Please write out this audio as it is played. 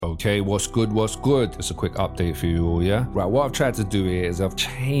Okay, what's good? Just a quick update for you all, yeah? Right, what I've tried to do here is I've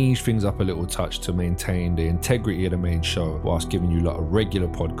changed things up a little touch to maintain the integrity of the main show whilst giving you a lot of regular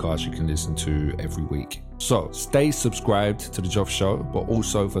podcasts you can listen to every week. So, stay subscribed to the JoFF Show, but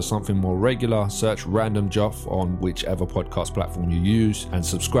also for something more regular, search RaNdOm JoFF on whichever podcast platform you use and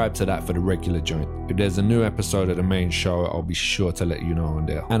subscribe to that for the regular joint. If there's a new episode of the main show, I'll be sure to let you know on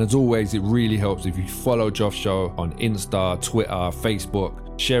there. And as always, it really helps if you follow JoFF Show on Insta, Twitter, Facebook.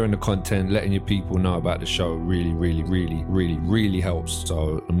 Sharing the content, letting your people know about the show really helps.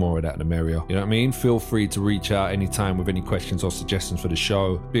 So the more of that, the merrier. You know what I mean? Feel free to reach out anytime with any questions or suggestions for the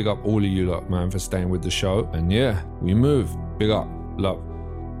show. Big up all of you lot, man, for staying with the show. And yeah, we move. Big up. Love.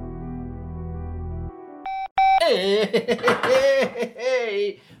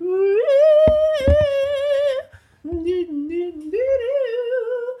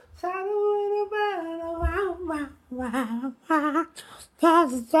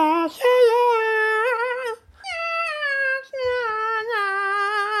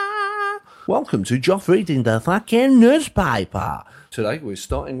 Welcome to JoFF reading the fucking newspaper. Today we're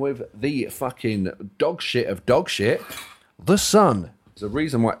starting with the fucking dog shit of dog shit. The Sun. There's a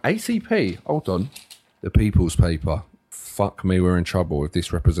reason why ACP, hold on, the People's Paper. Fuck me, we're in trouble if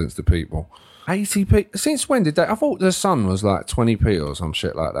this represents the people. ACP, since when did they? I thought the Sun was like 20p or some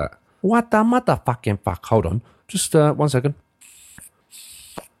shit like that. What the motherfucking fuck? Hold on. Just 1 second.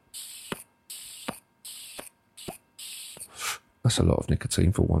 That's a lot of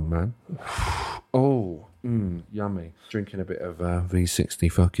nicotine for one man. Oh, yummy. Drinking a bit of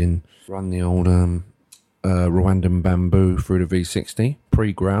V60 fucking run the old RaNdOm bamboo through the V60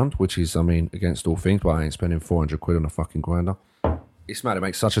 pre-ground, which is, I mean, against all things, but I ain't spending 400 quid on a fucking grinder. It's mad. It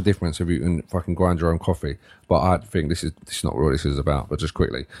makes such a difference if you can fucking grind your own coffee. But I think this is not what this is about. But just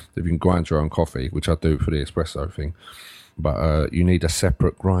quickly, if you can grind your own coffee, which I do for the espresso thing, but you need a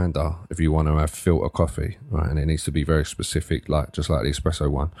separate grinder if you want to have filter coffee, right? And it needs to be very specific, like just like the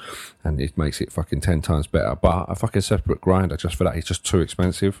espresso one, and it makes it fucking 10 times better. But a fucking separate grinder just for that is just too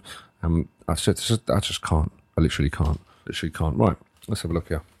expensive. I just can't. I literally can't. Right, let's have a look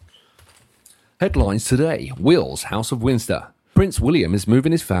here. Headlines today: Will's House of Windsor. Prince William is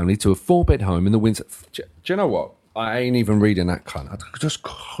moving his family to a 4-bed home in the Windsor. Do you know what? I ain't even reading that cunt. I just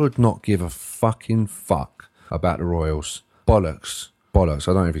could not give a fucking fuck about the royals. Bollocks. I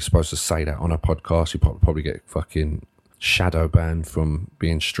don't know if you're supposed to say that on a podcast. You probably get fucking shadow banned from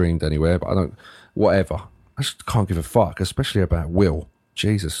being streamed anywhere, but I don't, whatever. I just can't give a fuck, especially about Will.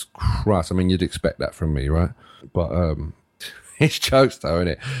 Jesus Christ. I mean, you'd expect that from me, right? But, it's jokes though, isn't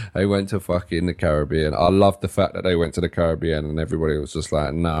it? They went to fucking the Caribbean. I love the fact that they went to the Caribbean and everybody was just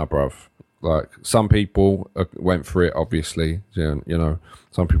like, nah, bruv. Like, some people went for it, obviously. You know,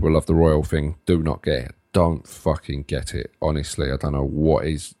 some people love the royal thing. Do not get it. Don't fucking get it. Honestly, I don't know what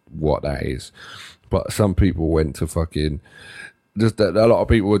that is. But some people went to fucking... Just a lot of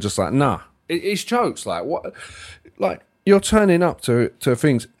people were just like, nah. It's jokes. Like, what? Like, you're turning up to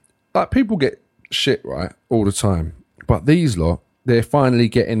things... Like, people get shit, right, all the time. But these lot, they're finally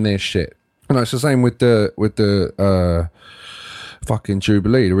getting their shit. And it's the same with the fucking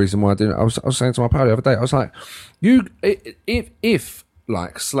Jubilee. The reason why I didn't... I was saying to my pal the other day, I was like, if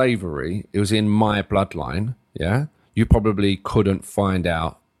like slavery, it was in my bloodline, yeah, you probably couldn't find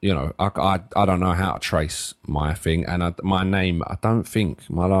out, you know, I don't know how to trace my thing, and my name, I don't think,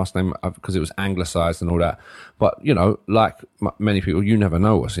 my last name, because it was anglicised and all that, but, you know, like many people, you never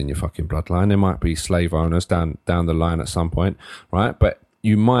know what's in your fucking bloodline. There might be slave owners down the line at some point, right? But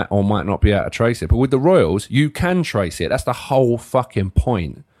you might or might not be able to trace it. But with the royals, you can trace it. That's the whole fucking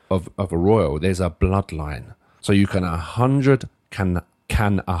point of a royal. There's a bloodline. So you can 100%,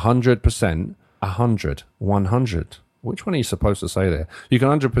 100. Which one are you supposed to say there? You can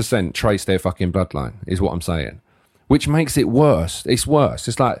 100% trace their fucking bloodline, is what I'm saying. Which makes it worse. It's worse.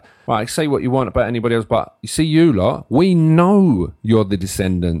 It's like, right, say what you want about anybody else, but you see you lot, we know you're the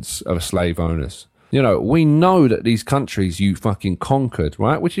descendants of slave owners. You know, we know that these countries you fucking conquered,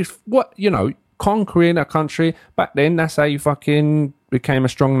 right? Which is what, you know, conquering a country, back then, that's how you fucking became a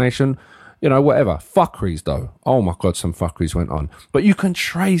strong nation. You know, whatever. Fuckeries, though. Oh, my God, some fuckeries went on. But you can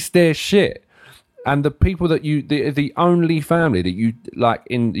trace their shit. And the people that the only family that you, like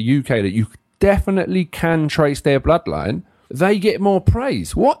in the UK, that you definitely can trace their bloodline, they get more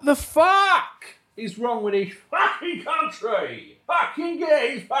praise. What the fuck is wrong with this fucking country? Fucking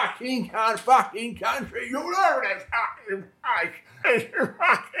gays, fucking country. You know this fucking place. It's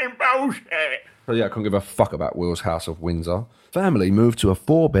fucking bullshit. So yeah, I couldn't give a fuck about Will's House of Windsor. Family moved to a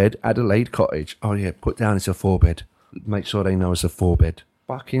 4-bed Adelaide cottage. Oh yeah, put down it's a 4-bed. Make sure they know it's a 4-bed.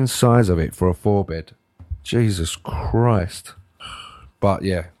 Fucking size of it for a 4-bed. Jesus Christ. But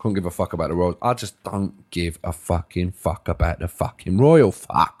yeah, couldn't give a fuck about the Royals. I just don't give a fucking fuck about the fucking royal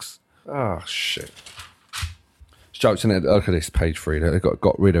fucks. Oh, shit. It's jokes, isn't it? Look at this, page 3. They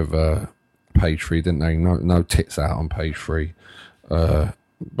got rid of page 3, didn't they? No tits out on page 3.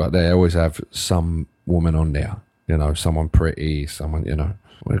 But they always have some woman on there. You know, someone pretty, someone, you know.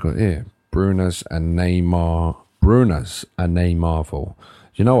 What have we got here? Brunas and Neymar. Brunas and Neymarvel.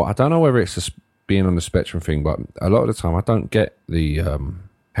 You know what? I don't know whether it's being on the spectrum thing, but a lot of the time I don't get the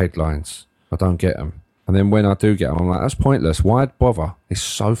headlines. I don't get them. And then when I do get them, I'm like, that's pointless. Why bother? It's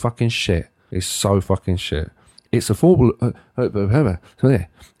so fucking shit. It's so fucking shit. It's a footballer's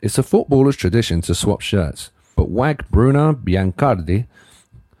tradition to swap shirts, but wag Bruno Biancardi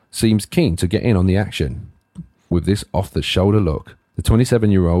seems keen to get in on the action with this off-the-shoulder look. The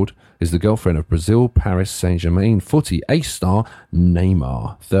 27-year-old is the girlfriend of Brazil Paris Saint-Germain footy ace star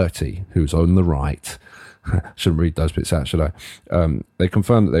Neymar, 30, who's on the right. Shouldn't read those bits out, should I? They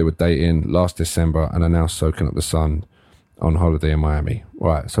confirmed that they were dating last December and are now soaking up the sun on holiday in Miami.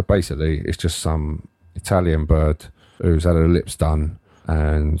 Right, so basically it's just some Italian bird who's had her lips done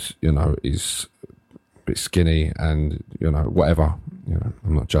and, you know, is a bit skinny and, you know, whatever. You know,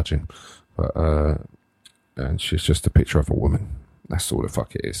 I'm not judging. But, and she's just a picture of a woman. That's all the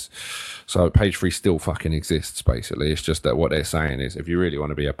fuck it is. So page 3 still fucking exists, basically. It's just that what they're saying is if you really want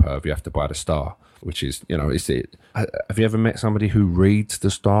to be a perv, you have to buy the Star, which is, you know, is it. Have you ever met somebody who reads the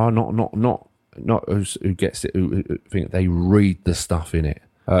Star? Not who gets it, who think they read the stuff in it.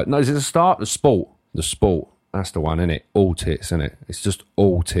 No, is it the Star? The Sport. The Sport. That's the one, isn't it? All tits, isn't it? It's just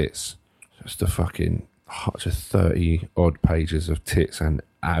all tits. Just a fucking 30 odd pages of tits and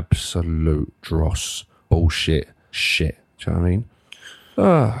absolute dross bullshit shit. Do you know what I mean?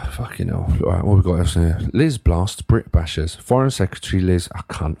 Fucking hell. All right, what we got else here? Liz blasts Brit bashers. Foreign Secretary Liz, I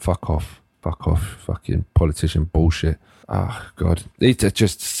can't. Fuck off. Fucking politician bullshit. Oh, God. It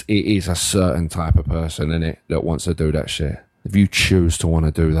is a certain type of person, innit, that wants to do that shit. If you choose to want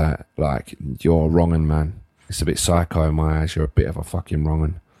to do that, like, you're a wrong'un, man. It's a bit psycho in my eyes. You're a bit of a fucking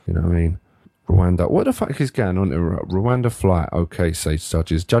wrong'un. You know what I mean? Rwanda. What the fuck is going on in Rwanda flight? Okay, say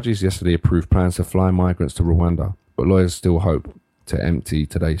judges. Judges yesterday approved plans to fly migrants to Rwanda, but lawyers still hope to empty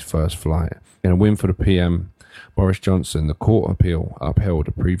today's first flight. In a win for the PM, Boris Johnson, the court upheld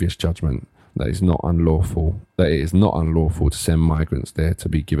a previous judgment that it is not unlawful to send migrants there to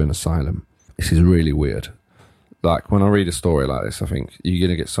be given asylum. This is really weird. Like, when I read a story like this, I think you're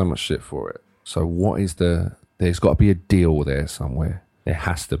going to get so much shit for it. So what is there's got to be a deal there somewhere. There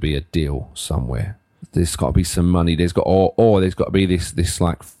has to be a deal somewhere. There's got to be some money. There's got there's got to be this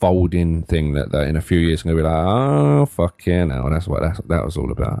like folding thing that in a few years going to be like, oh fucking hell, that's what that was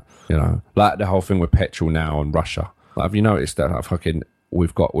all about. You know, like the whole thing with petrol now and Russia. Like, have you noticed that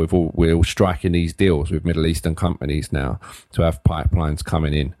we're all striking these deals with Middle Eastern companies now to have pipelines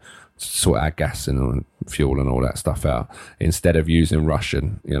coming in to sort our gas and fuel and all that stuff out instead of using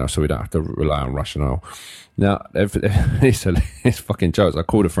Russian, you know, so we don't have to rely on Russian oil. Now, it's fucking jokes. I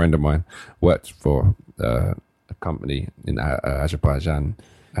called a friend of mine, worked for a company in Azerbaijan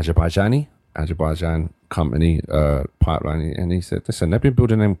company, pipeline, and he said, listen, they've been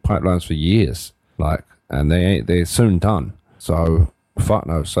building them pipelines for years, like, and they're soon done. So, fuck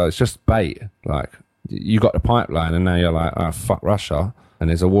no. So it's just bait. Like, you got the pipeline and now you're like, oh, fuck Russia. And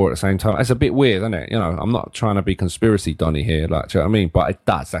there's a war at the same time. It's a bit weird, isn't it? You know, I'm not trying to be conspiracy Donny here, like, do you know what I mean? But it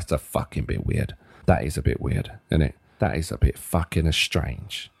does. That's a fucking bit weird. That is a bit weird, isn't it? That is a bit fucking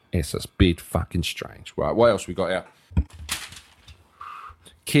strange. It's a bit fucking strange. Right, what else we got here?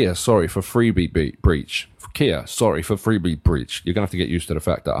 Kia, sorry for freebie breach. Kia, sorry for freebie breach. You're going to have to get used to the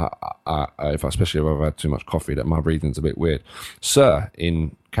fact that, especially if I've had too much coffee, that my reading's a bit weird. Sir,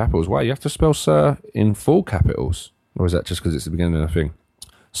 in capitals. Why? You have to spell sir in full capitals. Or is that just because it's the beginning of the thing?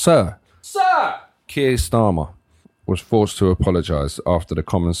 Sir, Keir Starmer was forced to apologise after the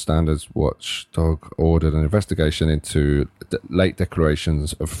Common Standards Watchdog ordered an investigation into late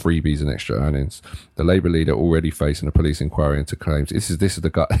declarations of freebies and extra earnings. The Labour leader already facing a police inquiry into claims. This is the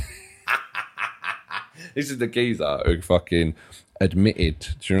guy. This is the geezer who fucking admitted.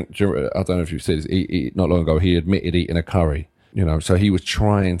 I don't know if you've seen this. Not long ago, he admitted eating a curry. You know, so he was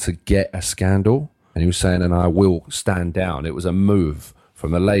trying to get a scandal, and he was saying, "And I will stand down." It was a move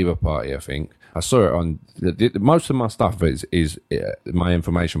from the Labour Party, I think. I saw it on most of my stuff is my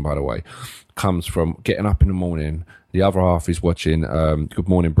information, by the way, comes from getting up in the morning. The other half is watching Good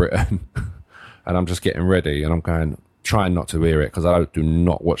Morning Britain, and I'm just getting ready, and I'm trying not to hear it because I do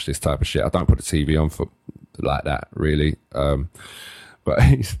not watch this type of shit. I don't put the TV on for like that, really. But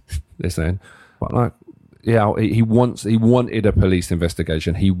he's listening. But like, yeah, he wanted a police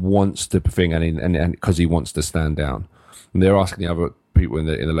investigation. He wants the thing, and because he wants to stand down. And they're asking the other people in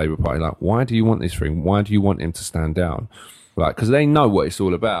the Labour Party, like, why do you want this thing? Why do you want him to stand down? Like, because they know what it's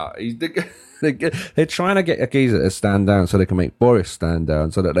all about. They're trying to get a geezer to stand down so they can make Boris stand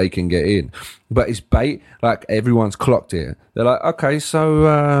down so that they can get in. But it's bait. Like, everyone's clocked it. They're like, okay,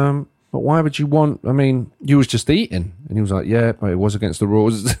 so, but why would you want, I mean, you was just eating. And he was like, yeah, but it was against the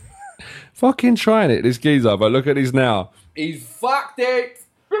rules. Fucking trying it, this geezer. But look at this now. He's fucked it.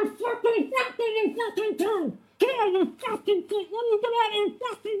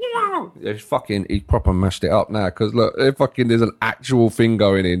 He proper mashed it up now, because look, there's an actual thing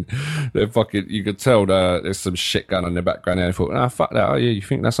going in. You could tell there's some shit going on in the background there. I thought, fuck that. Oh yeah, you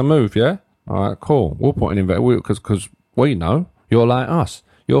think that's a move, yeah? All right, cool. We'll put it in there because we know you're like us.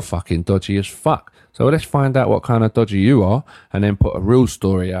 You're fucking dodgy as fuck. So let's find out what kind of dodgy you are and then put a real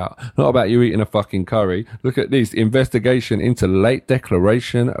story out. Not about you eating a fucking curry. Look at this. Investigation into late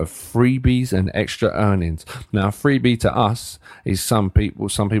declaration of freebies and extra earnings. Now, a freebie to us is some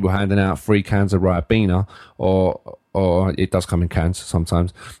people handing out free cans of Ribena or it does come in cans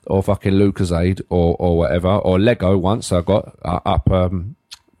sometimes, or fucking Lucozade or whatever, or Lego once I got up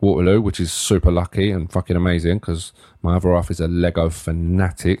Waterloo, which is super lucky and fucking amazing because my other half is a Lego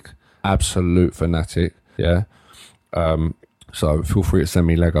fanatic. Absolute fanatic, yeah. So feel free to send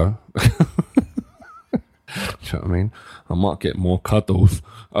me Lego. Do you know what I mean? I might get more cuddles.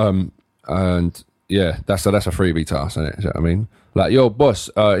 And yeah, that's a freebie to us, isn't it? Do you know what I mean? Like, yo, boss,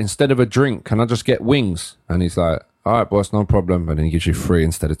 instead of a drink, can I just get wings? And he's like, all right, boss, no problem. And then he gives you 3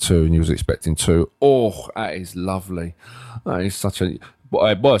 instead of 2, and you was expecting 2. Oh, that is lovely. That is such a... But,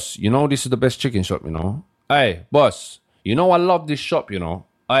 hey, boss, you know this is the best chicken shop, you know? Hey, boss, you know I love this shop, you know?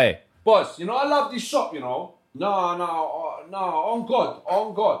 Hey, boss, you know I love this shop, you know? No, on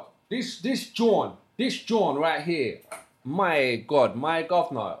God. This John right here. My God, my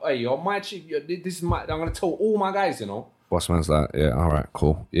governor. Hey, you're my chief. This is my. I'm gonna tell all my guys, you know. Boss man's like, yeah, all right,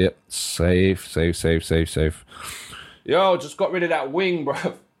 cool. Yep, safe. Yo, just got rid of that wing, bro.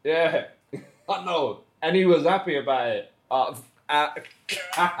 Yeah, I know, and he was happy about it.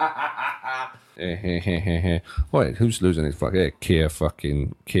 Wait, who's losing his fuck? Yeah, Keir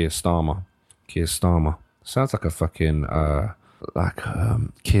Starmer. Keir Starmer sounds like a fucking Keir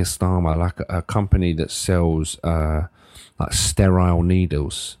Starmer, like a company that sells like sterile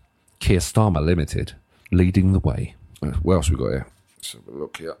needles. Keir Starmer Limited, leading the way. What else we got here? Let's have a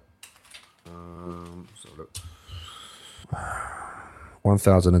look here.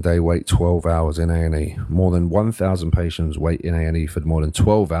 1,000 a day wait 12 hours in A&E. More than 1,000 patients wait in A&E for more than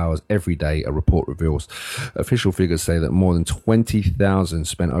 12 hours every day, a report reveals. Official figures say that more than 20,000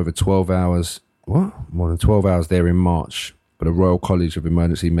 spent over 12 hours... What? More than 12 hours there in March. But the Royal College of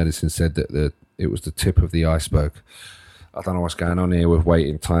Emergency Medicine said that it was the tip of the iceberg. I don't know what's going on here with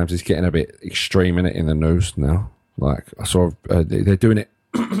waiting times. It's getting a bit extreme in the news now. Like, I saw... they're doing it...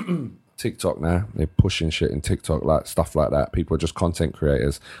 TikTok now, they're pushing shit in TikTok, like stuff like that. People are just content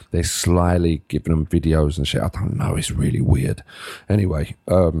creators. They're slyly giving them videos and shit. I don't know, it's really weird. Anyway,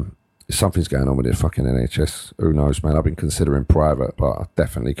 something's going on with the fucking NHS. Who knows, man? I've been considering private, but I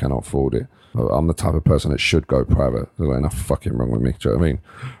definitely cannot afford it. I'm the type of person that should go private. There's enough fucking wrong with me. Do you know what I mean?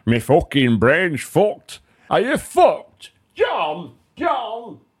 Me fucking brain's fucked. Are you fucked? John,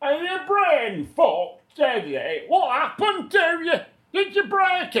 are your brain fucked, Eddie? What happened to you? Did you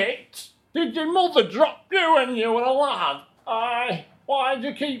break it? Did your mother drop you when you were a lad? Aye, why do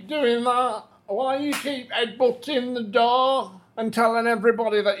you keep doing that? Why you keep headbutting the door and telling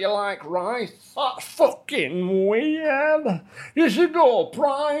everybody that you like rice? That's fucking weird. You should go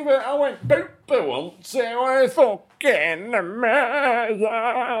private. I went boop once. It was fucking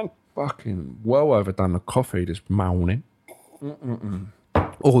amazing. Fucking well overdone the coffee this morning.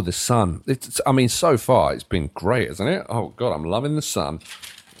 Oh, the sun. I mean, so far it's been great, hasn't it? Oh, God, I'm loving the sun.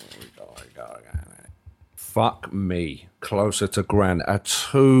 Here we go. Fuck me. Closer to grand. A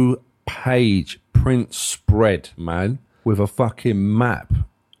 2-page print spread, man, with a fucking map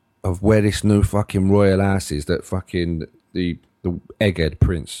of where this new fucking royal house is that fucking the egghead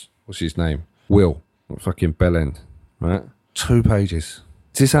prince, what's his name? Will. Fucking Bellend, right? 2 pages.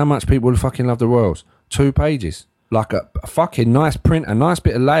 Is this how much people fucking love the royals? 2 pages. Like a fucking nice print, a nice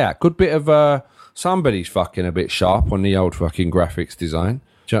bit of layout, good bit of somebody's fucking a bit sharp on the old fucking graphics design.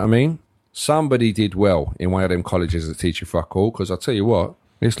 Do you know what I mean? Somebody did well in one of them colleges that teach you fuck all, because I'll tell you what,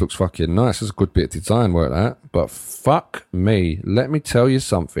 this looks fucking nice. It's a good bit of design work, that. But fuck me, let me tell you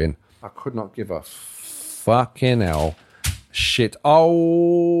something. I could not give a fucking hell shit.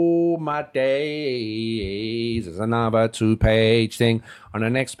 Oh, my days. There's another 2-page thing. On the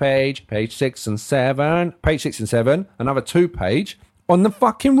next page, page 6 and 7, another 2-page on the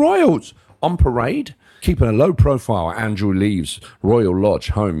fucking royals on parade. Keeping a low profile, Andrew leaves Royal Lodge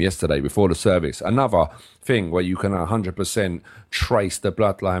home yesterday before the service. Another thing where you can 100% trace the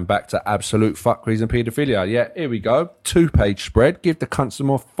bloodline back to absolute fuckeries and paedophilia. Yeah, here we go. 2-page spread. Give the cunt some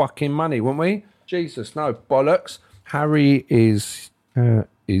more fucking money, won't we? Jesus, no bollocks. Harry is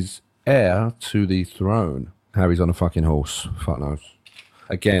heir to the throne. Harry's on a fucking horse. Fuck knows.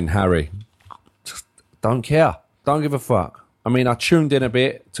 Again, Harry, just don't care. Don't give a fuck. I mean, I tuned in a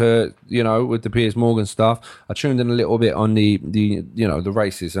bit to, with the Piers Morgan stuff. I tuned in a little bit on the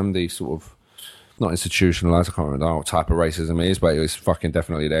racism, the sort of, not institutionalized, I can't remember what type of racism it is, but it was fucking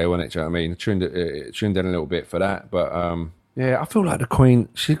definitely there, wasn't it? Do you know what I mean? Tuned in a little bit for that, but yeah, I feel like the Queen,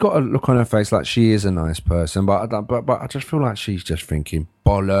 she's got a look on her face like she is a nice person, but I just feel like she's just thinking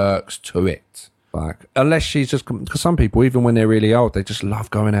bollocks to it. Like, unless she's just, because some people, even when they're really old, they just love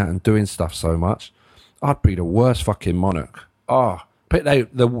going out and doing stuff so much. I'd be the worst fucking monarch. But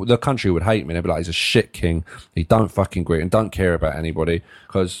the country would hate me. They'd be like, he's a shit king. He don't fucking greet and don't care about anybody.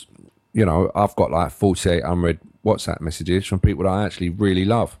 Because, I've got like 48 unread WhatsApp messages from people that I actually really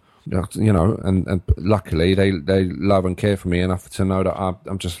love. And luckily they love and care for me enough to know that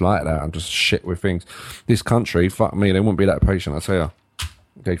I'm just like that. I'm just shit with things. This country, fuck me, they wouldn't be that patient, I tell you.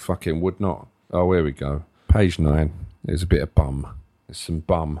 They fucking would not. Oh, here we go. Page 9. There's a bit of bum. There's some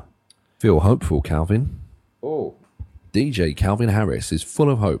bum. Feel hopeful, Calvin. Oh. DJ Calvin Harris is full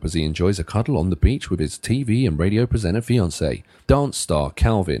of hope as he enjoys a cuddle on the beach with his TV and radio presenter fiancée, dance star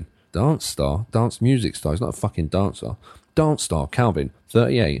Calvin. Dance music star. He's not a fucking dancer. Dance star Calvin,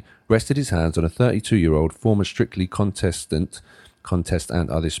 38, rested his hands on a 32-year-old former Strictly contestant.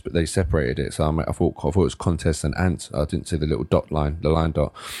 They separated it, so I thought it was contest and ant. I didn't see the little the line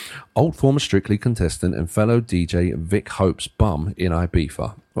dot. Old former Strictly contestant and fellow DJ Vic Hope's bum in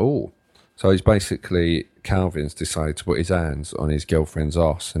Ibiza. Oh. So he's basically, Calvin's decided to put his hands on his girlfriend's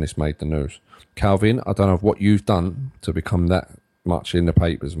ass, and it's made the news. Calvin, I don't know what you've done to become that much in the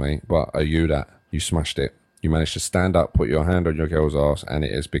papers, mate, but are you that? You smashed it. You managed to stand up, put your hand on your girl's ass, and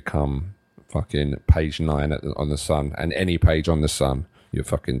it has become fucking page 9 on the Sun. And any page on the Sun, you're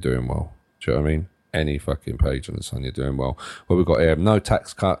fucking doing well. Do you know what I mean? Any fucking page on the Sun, you're doing well. What we've got here, no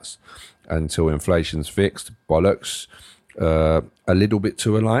tax cuts until inflation's fixed. Bollocks. A little bit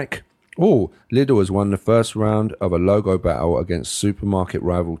too alike. Oh, Lidl has won the first round of a logo battle against supermarket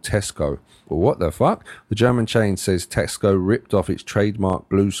rival Tesco. Well, what the fuck? The German chain says Tesco ripped off its trademark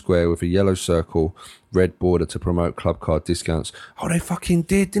blue square with a yellow circle, red border to promote club card discounts. Oh, they fucking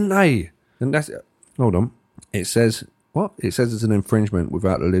did, didn't they? And that's... Hold on. It says... What? It says it's an infringement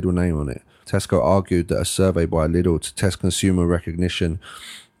without the Lidl name on it. Tesco argued that a survey by Lidl to test consumer recognition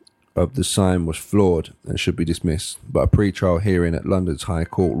of the sign was flawed and should be dismissed, but a pre-trial hearing at London's High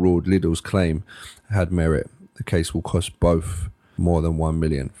Court ruled Lidl's claim had merit. The case will cost both more than 1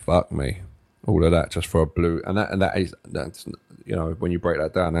 million. Fuck me. All of that just for a blue, that's when you break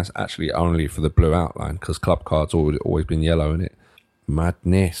that down, that's actually only for the blue outline because club cards always been yellow in it.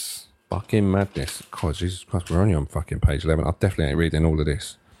 Madness. Fucking madness. God, Jesus Christ, we're only on fucking page 11. I definitely ain't reading all of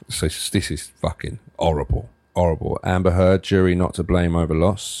this. So this is fucking horrible. Horrible. Amber Heard, jury not to blame over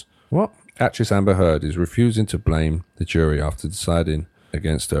loss. What? Actress Amber Heard is refusing to blame the jury after deciding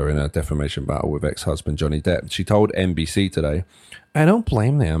against her in a defamation battle with ex-husband Johnny Depp. She told NBC today, "I don't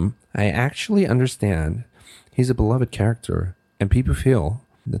blame them. I actually understand. He's a beloved character, and people feel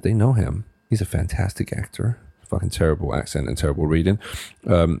that they know him. He's a fantastic actor." Fucking terrible accent and terrible reading.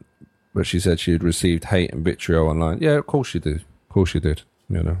 But she said she had received hate and vitriol online. Yeah, of course she did. Of course she did.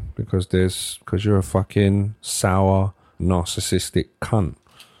 Because you're a fucking sour, narcissistic cunt.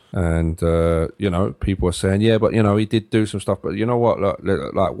 And, people are saying, yeah, but, he did do some stuff. But you know what?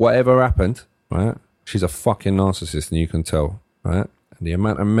 Like whatever happened, right? She's a fucking narcissist, and you can tell, right? And the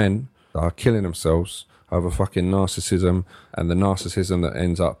amount of men that are killing themselves over fucking narcissism, and the narcissism that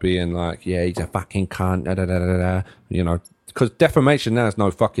ends up being like, yeah, he's a fucking cunt, because defamation now is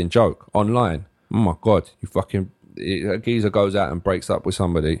no fucking joke online. Oh my God, a geezer goes out and breaks up with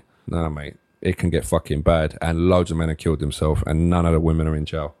somebody. No, mate. It can get fucking bad, and loads of men have killed themselves, and none of the women are in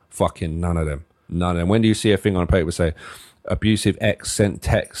jail. Fucking none of them. None of them. When do you see a thing on a paper say abusive ex sent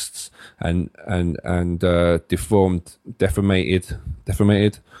texts and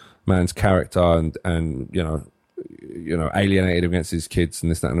defamated man's character and alienated against his kids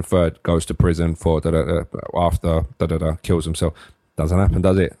and this, that, and the third, goes to prison for kills himself? Doesn't happen,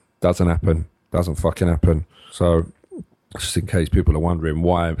 does it? Doesn't happen. Doesn't fucking happen. So, just in case people are wondering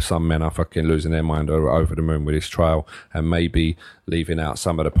why some men are fucking losing their mind over the moon with this trial and maybe leaving out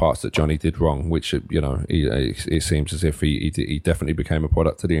some of the parts that Johnny did wrong, which, it seems as if he definitely became a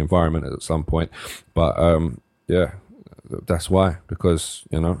product of the environment at some point. But, That's why, because,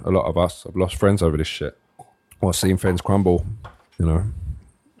 you know, a lot of us have lost friends over this shit. Or seen friends crumble, you know.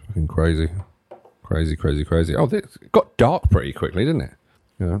 Fucking crazy. Crazy. Oh, it got dark pretty quickly, didn't it?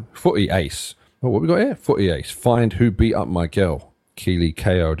 You know, footy ace. Oh, what we got here? Footy ace. Find who beat up my girl. Keely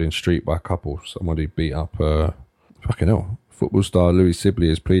KO'd in street by couple. Somebody beat up, fucking hell. Football star Louis Sibley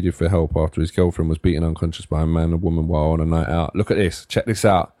has pleaded for help after his girlfriend was beaten unconscious by a man and woman while on a night out. Look at this. Check this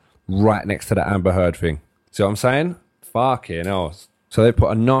out. Right next to the Amber Heard thing. See what I'm saying? Fucking hell. So they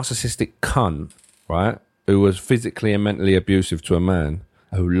put a narcissistic cunt, right, who was physically and mentally abusive to a man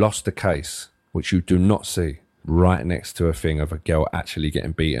who lost the case, which you do not see, right next to a thing of a girl actually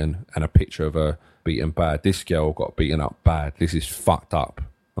getting beaten and a picture of her beaten bad. This girl got beaten up bad. This is fucked up,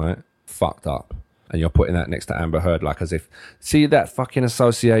 right? Fucked up. And you're putting that next to Amber Heard like as if... See that fucking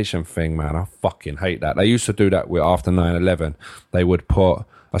association thing, man? I fucking hate that. They used to do that with after 9/11. They would put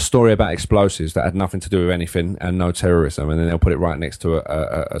a story about explosives that had nothing to do with anything and no terrorism, and then they'll put it right next to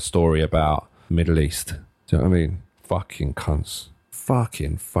a story about Middle East. Do you know what I mean? Fucking cunts.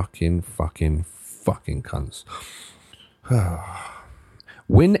 Fucking cunts.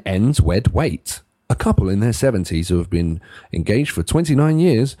 Win ends wed wait. A couple in their 70s who have been engaged for 29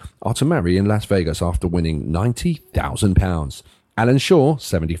 years are to marry in Las Vegas after winning £90,000. Alan Shaw,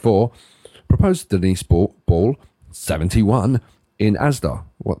 74, proposed to Denise Ball, 71, in Asda.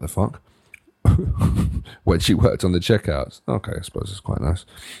 What the fuck? When she worked on the checkouts. Okay, I suppose it's quite nice.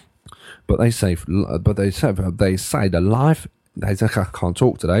 But they say the life... I can't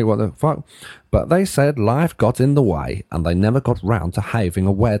talk today, what the fuck? But they said life got in the way and they never got round to having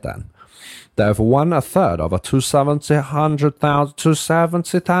a wedding. They have won a third of a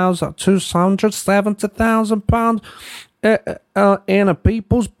 £270,000 in a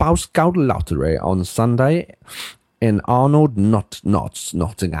People's Postcode Lottery on Sunday in Arnold,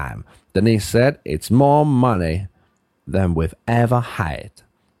 Nottingham. Denise said it's more money than we've ever had.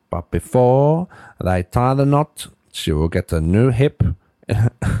 But before they tie the knot, she will get a new hip in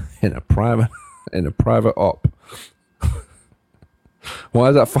a private op. Why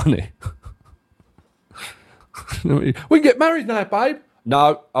is that funny? We can get married now, babe.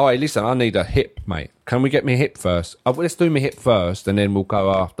 No. Oh, hey, listen, I need a hip, mate. Can we get me a hip first? Let's do me hip first, and then we'll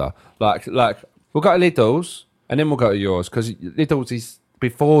go after. Like we'll go to Lidl's, and then we'll go to yours, because Lidl's is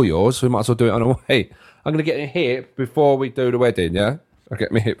before yours, so we might as well do it on the way. I'm going to get a hip before we do the wedding, yeah? I'll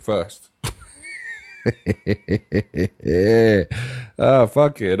get me hip first. Oh,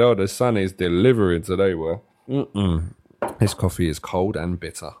 fuck it. Oh, the sun is delivering today, well. This coffee is cold and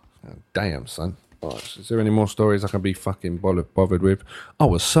bitter. Oh, damn, son. Right, is there any more stories I can be fucking bothered with? I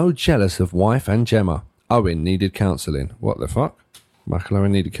was so jealous of wife and Gemma. Owen needed counselling. What the fuck? Michael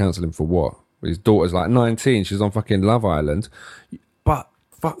Owen needed counselling for what? His daughter's like 19. She's on fucking Love Island. But,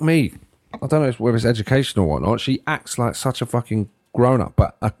 fuck me. I don't know whether it's educational or not. She acts like such a fucking grown-up,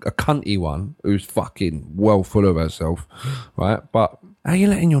 but a cunty one who's fucking well full of herself, right? But how are you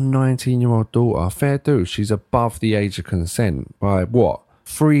letting your 19-year-old daughter, fair do, she's above the age of consent by, what,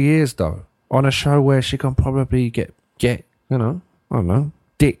 3 years, though? On a show where she can probably get, you know, I don't know,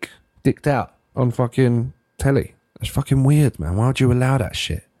 dicked out on fucking telly. It's fucking weird, man. Why would you allow that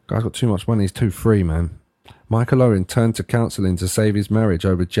shit? Guy's got too much money. He's too free, man. Michael Owen turned to counselling to save his marriage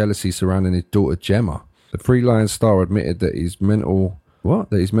over jealousy surrounding his daughter Gemma. The Three Lions star admitted that his mental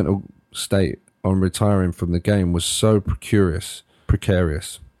state on retiring from the game was so precarious.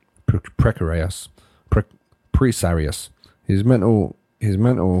 His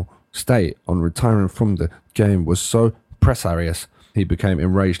mental state on retiring from the game was so precarious, he became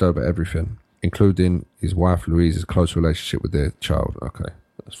enraged over everything, including his wife Louise's close relationship with their child. Okay,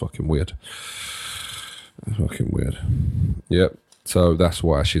 that's fucking weird. Yep. So that's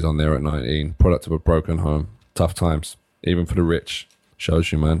why she's on there at 19. Product of a broken home. Tough times, even for the rich.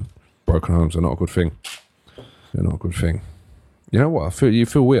 Shows you, man. Broken homes are not a good thing. They're not a good thing. You know what? You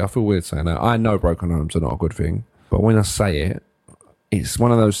feel weird. I feel weird saying that. I know broken homes are not a good thing, but when I say it, it's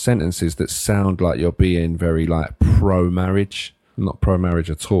one of those sentences that sound like you're being very like pro-marriage. I'm not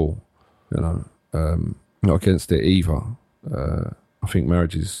pro-marriage at all. You know, not against it either. I think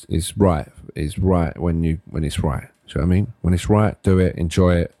marriage is right. It's right when it's right. Do you know what I mean? When it's right, do it,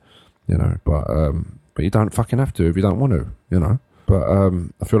 enjoy it. You know, but you don't fucking have to if you don't want to. You know. But I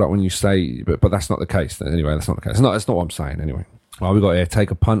feel like when you say, but that's not the case. Anyway, that's not the case. That's not what I'm saying. Anyway, well, we got here.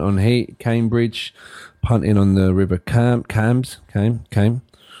 Take a punt on Heat, Cambridge, punting on the River Came.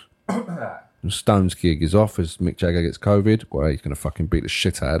 Stone's gig is off as Mick Jagger gets COVID. Well, he's going to fucking beat the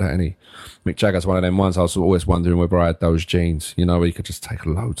shit out of that, isn't he? Mick Jagger's one of them ones I was always wondering whether I had those genes, you know, where you could just take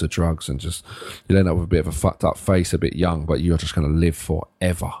loads of drugs and just, you'll end up with a bit of a fucked up face, a bit young, but you're just going to live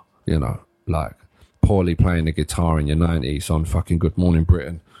forever, you know, like poorly playing the guitar in your 90s on fucking Good Morning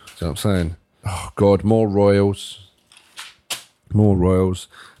Britain. See what I'm saying? Oh, God, more royals. More royals.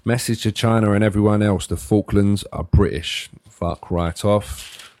 Message to China and everyone else. The Falklands are British. Fuck right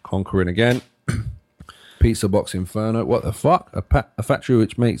off. Conquering again. Pizza Box Inferno. What the fuck? A factory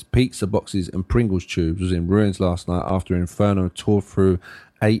which makes pizza boxes and Pringles tubes was in ruins last night after Inferno tore through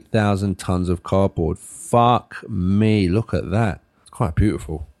 8,000 tons of cardboard. Fuck me. Look at that. It's quite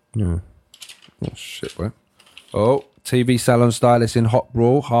beautiful. Yeah. Oh, shit, bro. Oh, TV salon stylist in hot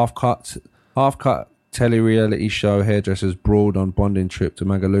brawl. Half-cut tele-reality show hairdressers brawled on bonding trip to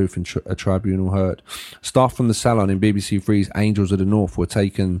Magaluf in a tribunal heard. Staff from the salon in BBC Three's Angels of the North were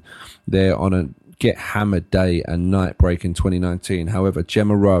taken there on a get hammered day and night break in 2019. However,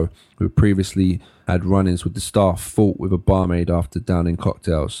 Gemma Rowe, who previously had run-ins with the staff, fought with a barmaid after downing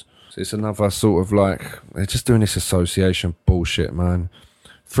cocktails. So it's another sort of like, they're just doing this association bullshit, man.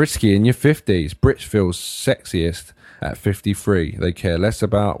 Frisky in your 50s. Brits feels sexiest at 53. They care less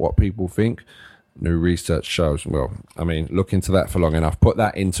about what people think. New research shows. Well, I mean, look into that for long enough. Put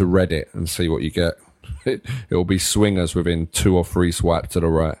that into Reddit and see what you get. It'll be swingers within 2 or 3 swipes to the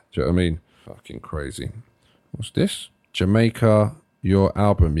right. Do you know what I mean? Fucking crazy. What's this? Jamaica, your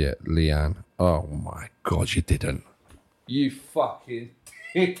album yet, Leanne? Oh my God, you didn't. You fucking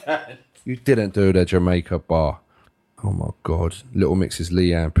didn't. You didn't do the Jamaica bar. Oh my God. Little Mix's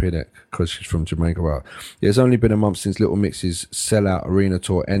Leanne Pinnock, because she's from Jamaica. Well, it's only been a month since Little Mix's sellout arena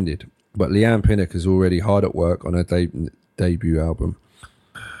tour ended, but Leanne Pinnock is already hard at work on her debut album.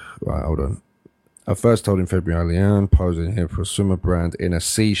 Right, hold on. I first told in February, Leanne, posing here for a swimmer brand in a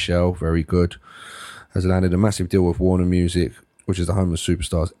seashell, very good, has landed a massive deal with Warner Music, which is the home of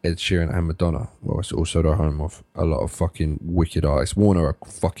superstars Ed Sheeran and Madonna. Well, it's also the home of a lot of fucking wicked artists. Warner are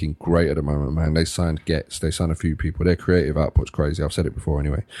fucking great at the moment, man. They signed Getz, they signed a few people. Their creative output's crazy. I've said it before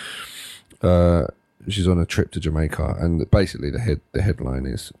anyway. She's on a trip to Jamaica, and basically the headline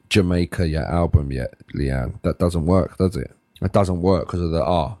is, Jamaica, your album yet, Leanne? That doesn't work, does it? It doesn't work because of the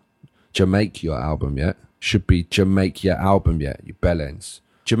R. Jamaica, your album yet? Should be Jamaica, your album yet, you bellends.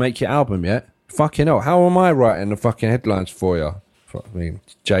 Jamaica, your album yet? Fucking hell, how am I writing the fucking headlines for you? I mean,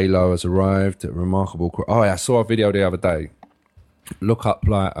 J-Lo has arrived at remarkable... Oh, yeah, I saw a video the other day. Look up,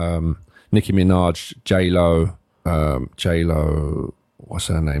 like, Nicki Minaj, J-Lo, what's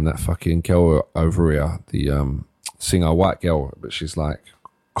her name? That fucking girl over here, the singer, white girl, but she's like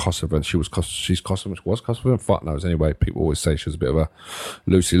Kosovan. She's Kosovan. Was Kosovan? Fuck knows. Anyway, people always say she was a bit of a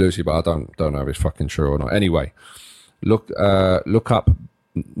Lucy, but I don't know if it's fucking true or not. Anyway, look up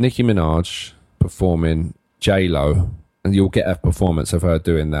Nicki Minaj performing J-Lo, and you'll get a performance of her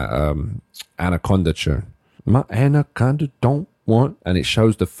doing that Anaconda tune. My Anaconda don't want, and it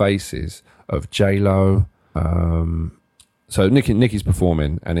shows the faces of J-Lo. So Nicki's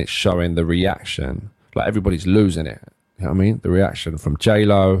performing, and it's showing the reaction. Like, everybody's losing it. You know what I mean? The reaction from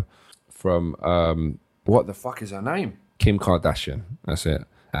J-Lo, from, what the fuck is her name? Kim Kardashian. That's it.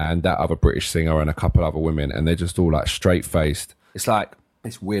 And that other British singer and a couple other women, and they're just all like straight-faced. It's like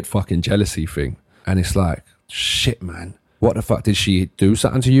this weird fucking jealousy thing. And it's like, shit, man. What the fuck? Did she do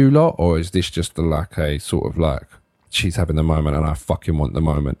something to you lot? Or is this just like a sort of like, she's having the moment and I fucking want the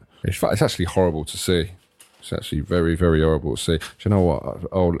moment? It's actually horrible to see. It's actually very, very horrible to see. Do you know what?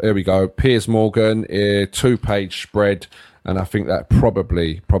 Oh, here we go. Piers Morgan, 2-page spread. And I think that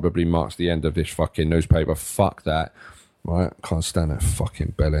probably marks the end of this fucking newspaper. Fuck that. Right? Can't stand that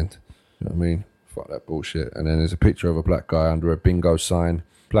fucking bellend. You know what I mean? Fuck that bullshit. And then there's a picture of a black guy under a bingo sign.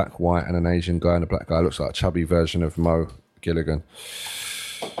 Black, white, and an Asian guy. And the black guy looks like a chubby version of Mo Gilligan.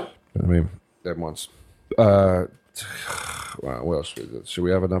 You know what I mean? Them ones. Right, what else? Should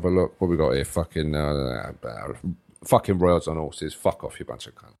we have another look? What we got here? Fucking royals on horses. Fuck off, you bunch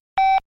of cunts.